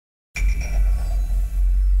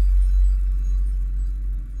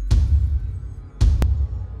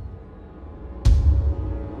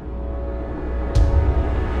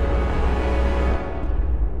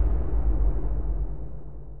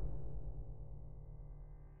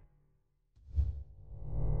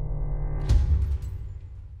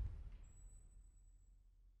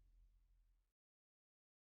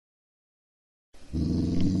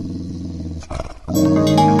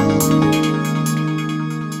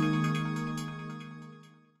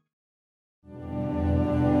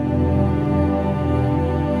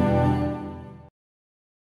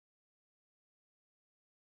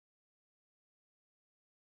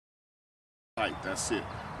height. That's it.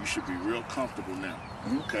 You should be real comfortable now.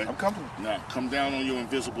 Okay? I'm comfortable. Now, come down on your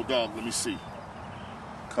invisible dog. Let me see.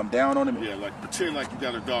 Come down on him? Yeah, like pretend like you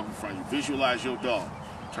got a dog in front of you. Visualize your dog.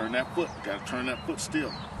 Turn that foot. You got to turn that foot still.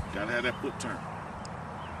 You got to have that foot turned.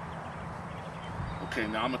 Okay,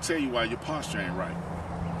 now I'm going to tell you why your posture ain't right.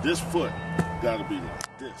 This foot got to be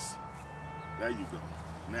like this. There you go.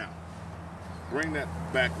 Now, bring that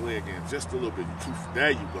back leg in just a little bit.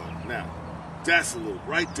 There you go. Now, that's a little,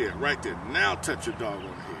 right there, right there. Now touch your dog on the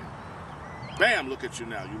head. Bam, look at you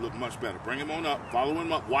now. You look much better. Bring him on up. Follow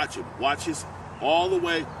him up. Watch him. Watch his all the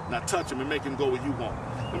way. Now touch him and make him go where you want.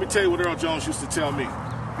 Let me tell you what Earl Jones used to tell me.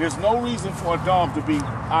 There's no reason for a dog to be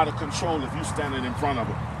out of control if you're standing in front of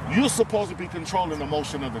him. You're supposed to be controlling the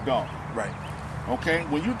motion of the dog. Right. Okay?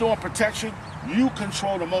 When you're doing protection, you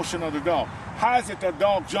control the motion of the dog. How is it the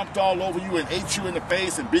dog jumped all over you and ate you in the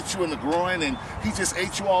face and bit you in the groin and he just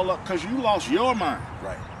ate you all up because you lost your mind?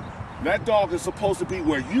 Right. That dog is supposed to be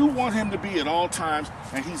where you want him to be at all times,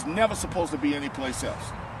 and he's never supposed to be anyplace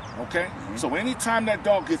else. Okay? So anytime that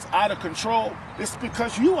dog gets out of control, it's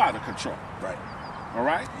because you out of control. Right. All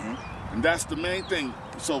right? And that's the main thing.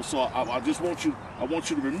 So I just want you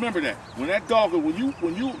to remember that when that dog, when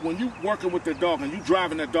you working with that dog and you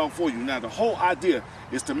driving that dog for you. Now the whole idea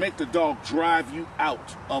is to make the dog drive you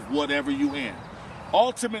out of whatever you in.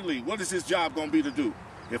 Ultimately, what is his job going to be to do?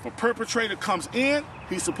 If a perpetrator comes in,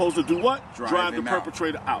 he's supposed to do what? Drive the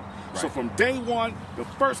perpetrator out. Right. So from day one, the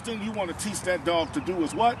first thing you want to teach that dog to do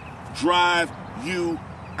is what? Drive you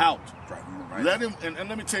out. Drive you right. Let him, and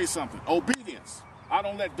let me tell you something. Obedience. I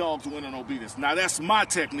don't let dogs win on obedience. Now, that's my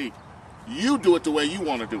technique. You do it the way you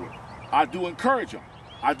want to do it. I do encourage them.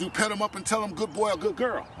 I do pet them up and tell them good boy or good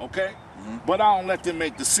girl, okay? But I don't let them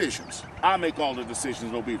make decisions. I make all the decisions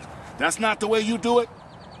in obedience. That's not the way you do it.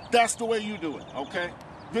 That's the way you do it, okay?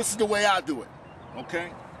 This is the way I do it,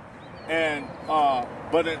 okay? And,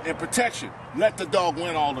 but in protection, let the dog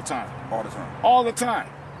win all the time. All the time. All the time.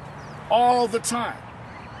 All the time.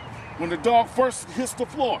 When the dog first hits the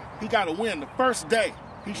floor, he got to win the first day.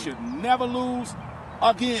 He should never lose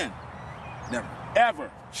again. Never. Ever.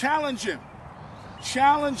 Challenge him.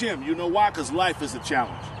 Challenge him. You know why? Because life is a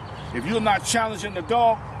challenge. If you're not challenging the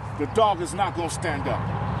dog is not going to stand up.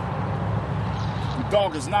 The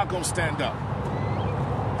dog is not going to stand up.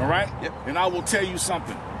 All right? Yep. And I will tell you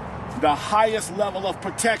something. The highest level of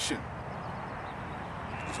protection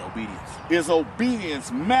is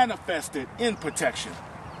obedience manifested in protection.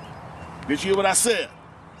 Did you hear what I said?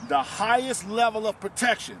 The highest level of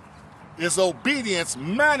protection is obedience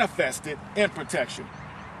manifested in protection.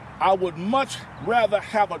 I would much rather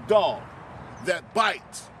have a dog that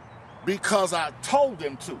bites because I told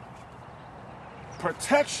him to.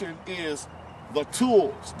 Protection is the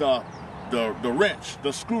tools, the wrench,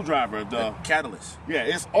 the screwdriver, the catalyst. Yeah,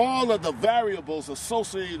 it's all of the variables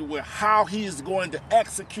associated with how he is going to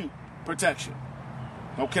execute protection.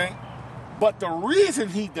 Okay? But the reason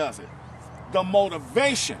he does it, the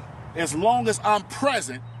motivation, as long as I'm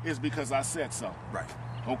present, is because I said so. Right.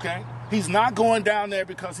 Okay? He's not going down there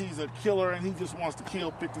because he's a killer and he just wants to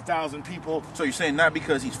kill 50,000 people. So you're saying not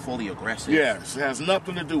because he's fully aggressive? Yes, it has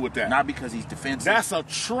nothing to do with that. Not because he's defensive? That's a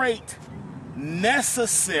trait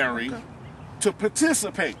necessary to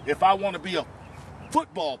participate. If I want to be a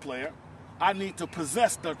football player, I need to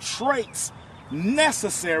possess the traits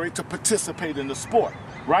necessary to participate in the sport.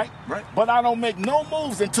 Right? Right. But I don't make no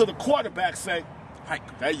moves until the quarterback say,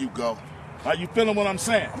 hike, there you go. Are you feeling what I'm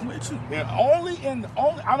saying? I'm with you. Yeah, I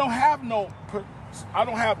don't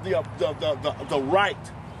have the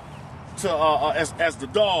right to as the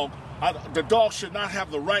dog. The dog should not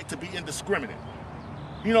have the right to be indiscriminate.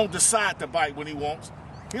 He don't decide to bite when he wants.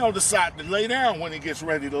 He don't decide to lay down when he gets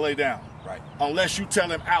ready to lay down. Right. Unless you tell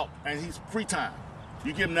him out and he's free time.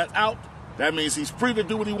 You give him that out, that means he's free to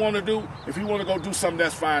do what he want to do. If he want to go do something,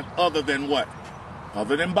 that's fine. Other than what?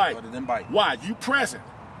 Other than bite. Other than bite. Why? You present.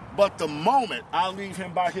 But the moment I leave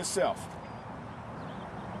him by himself,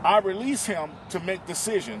 I release him to make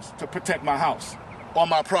decisions to protect my house or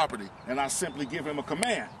my property. And I simply give him a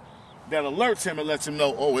command that alerts him and lets him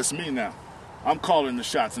know, oh, it's me now. I'm calling the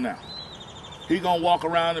shots now. He gonna walk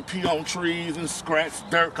around and pee on trees and scratch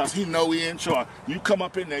dirt because he know he in charge. You come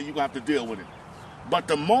up in there, you gonna have to deal with it. But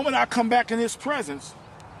the moment I come back in his presence,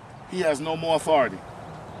 he has no more authority.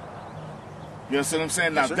 You understand what I'm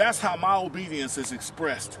saying? Now, that's how my obedience is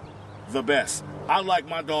expressed the best. I like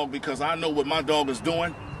my dog because I know what my dog is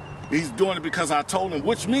doing. He's doing it because I told him,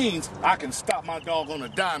 which means I can stop my dog on a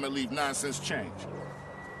dime and leave 9 cents change. You know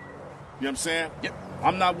what I'm saying? Yep.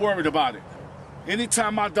 I'm not worried about it.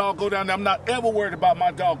 Anytime my dog go down there, I'm not ever worried about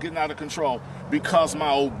my dog getting out of control because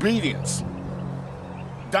my obedience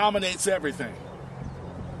dominates everything.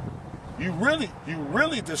 You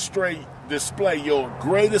really display your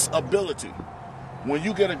greatest ability when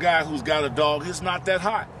you get a guy who's got a dog. He's not that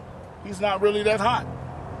hot. He's not really that hot.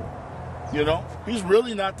 You know, he's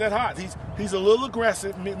really not that hot. He's a little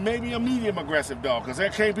aggressive, maybe a medium aggressive dog, because there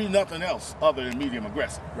can't be nothing else other than medium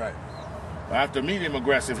aggressive. Right. After medium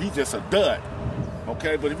aggressive, he's just a dud.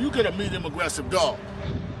 Okay, but if you get a medium aggressive dog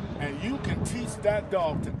and you can teach that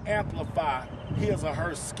dog to amplify his or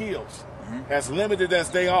her skills, as limited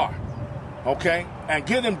as they are, okay, and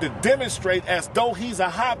get him to demonstrate as though he's a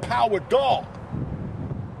high-powered dog,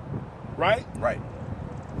 right? Right.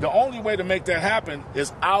 The only way to make that happen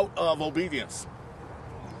is out of obedience.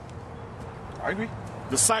 I agree.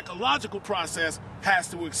 The psychological process has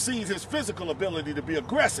to exceed his physical ability to be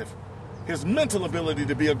aggressive, his mental ability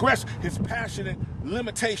to be aggressive. His passionate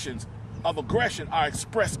limitations of aggression are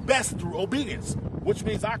expressed best through obedience, which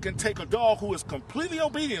means I can take a dog who is completely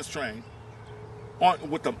obedience trained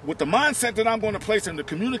with the mindset that I'm going to place in the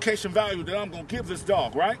communication value that I'm going to give this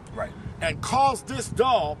dog, right? Right. And cause this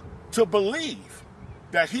dog to believe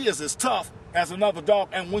that he is as tough as another dog.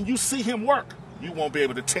 And when you see him work, you won't be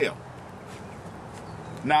able to tell.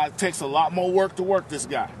 Now, it takes a lot more work to work this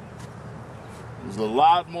guy. There's a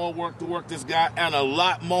lot more work to work this guy and a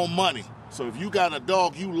lot more money. So if you got a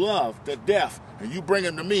dog you love to death and you bring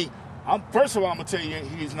him to me, first of all, I'm going to tell you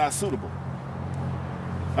he's not suitable.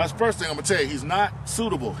 That's the first thing I'm going to tell you. He's not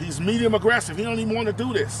suitable. He's medium aggressive. He don't even want to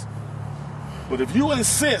do this. But if you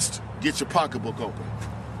insist, get your pocketbook open.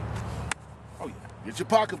 Oh, yeah. Get your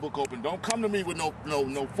pocketbook open. Don't come to me with no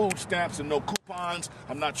food stamps and no coupons.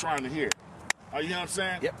 I'm not trying to hear it. You know what I'm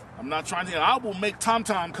saying? Yep. I'm not trying to hear it. I will make Tom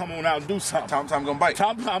come on out and do something. Tom gonna bite.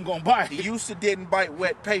 Tom gonna bite. He used to didn't bite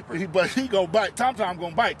wet paper. But he gonna bite. Tom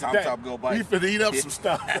gonna bite today. Tom gonna bite. He finna eat up some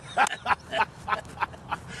stuff.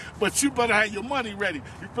 But you better have your money ready.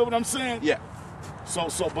 You feel what I'm saying? Yeah.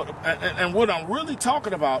 But what I'm really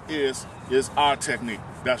talking about is our technique.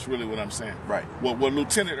 That's really what I'm saying. Right. What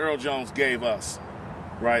Lieutenant Earl Jones gave us,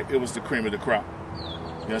 right? It was the cream of the crop.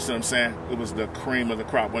 You know what I'm saying? It was the cream of the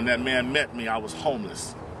crop. When that man met me, I was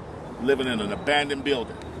homeless, living in an abandoned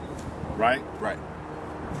building, right? Right.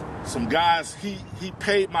 Some guys, he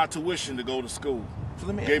paid my tuition to go to school.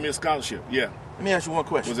 So gave me a scholarship. Yeah. Let me ask you one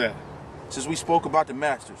question. What's that? Since we spoke about the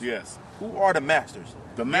masters. Yes. Who are the masters?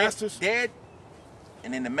 The masters? Dead,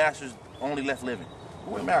 and then the masters only left living.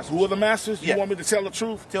 Who are the masters? Who are the masters? Yeah. You want me to tell the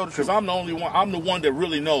truth? Tell the truth. Because I'm the only one. I'm the one that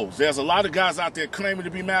really knows. There's a lot of guys out there claiming to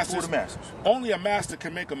be masters. Who are the masters? Only a master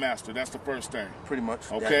can make a master. That's the first thing. Pretty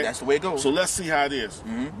much. Okay. That's the way it goes. So let's see how it is.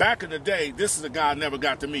 Back in the day, this is a guy I never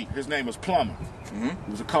got to meet. His name was Plumber.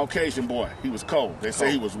 He was a Caucasian boy. He was cold. They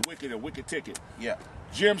say he was wicked, a wicked ticket. Yeah.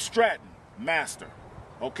 Jim Stratton, master.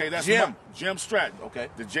 Okay, that's Jim Stratton. Okay.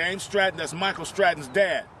 The James Stratton, that's Michael Stratton's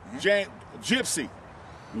dad. Gypsy,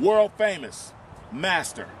 world famous,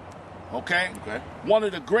 master. Okay? Okay. One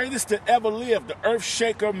of the greatest that ever lived, the earth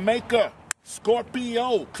shaker maker,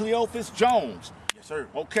 Scorpio, Cleophas Jones. Yes, sir.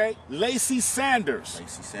 Okay? Lacey Sanders.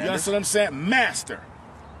 Lacey Sanders. You understand what I'm saying? Master.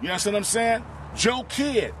 You understand what I'm saying? Joe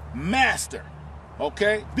Kidd, master.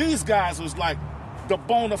 Okay? These guys was like the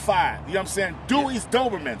bona fide. You know what I'm saying? Dewey's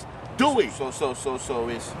Dobermans. Dewey. So it's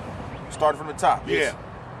started from the top. Yeah.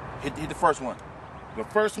 Hit the first one. The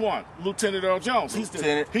first one, Lieutenant Earl Jones. He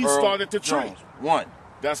Earl started the tree. Jones. One.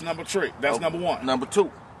 That's number three. That's number one. Number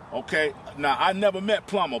two. Okay. Now I never met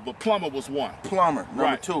Plumber, but Plumber was one. Plumber. Number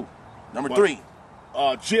Right. two. Number three.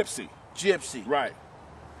 Gypsy. Gypsy. Right.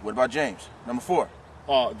 What about James? Number four.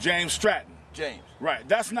 James Stratton. James. Right.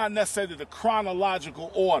 That's not necessarily the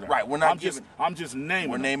chronological order. Right. We're not I'm just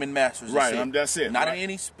naming. We're them. naming masters. Right. That's That's it. Not right. in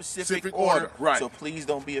any specific order. Right. So please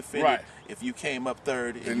don't be offended Right. if you came up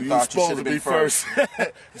third and And you you thought you should supposed have to been be first.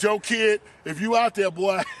 Joe Kidd, if you out there,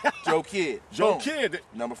 boy. Joe Kidd. Joe Boom. Kidd.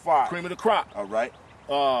 Number five. Cream of the crop. All right.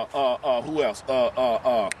 Who else?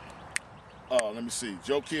 Let me see.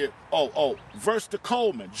 Joe Kidd. Verster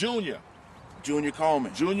Coleman, Jr. Junior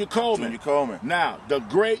Coleman. Junior Coleman. Junior Coleman. Now, the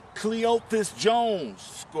great Cleophas Jones.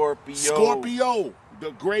 Scorpio.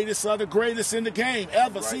 The greatest of the greatest in the game.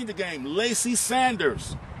 Ever Right. seen the game. Lacey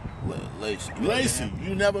Sanders. Lacey. Lacey.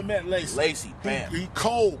 You never met Lacey. Lacey. Bam. He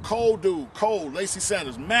cold dude. Cold. Lacey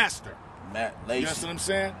Sanders. Master. Matt You Lacey. understand what I'm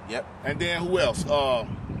saying? Yep. And then who else?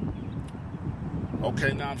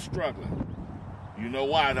 Okay, now I'm struggling. You know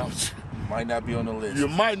why, don't you? Might not be on the list. You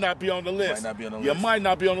might not be on the list. Might not be on the You list. might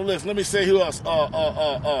not be on the list. Let me say who else. One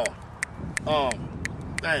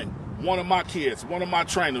of my kids, one of my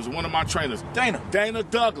trainers. Dana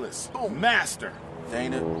Douglas. Boom. Master.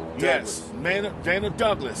 Dana Douglas. Yes. Dana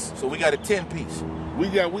Douglas. So we got a 10-piece. We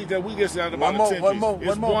get down to about One more.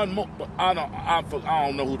 One more. But I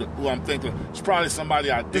don't know who I'm thinking. It's probably somebody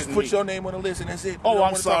I didn't Just put meet. your name on the list and that's it. Oh,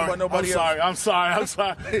 I'm sorry. I'm sorry.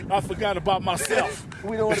 I forgot about myself.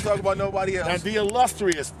 We don't want to talk about nobody else. And the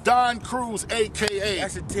illustrious Don Cruz, a.k.a.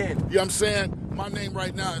 That's a 10. You know what I'm saying? My name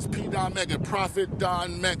right now is P. Don Mega, Prophet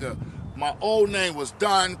Don Mega. My old name was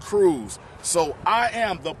Don Cruz. So I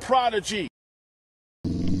am the prodigy.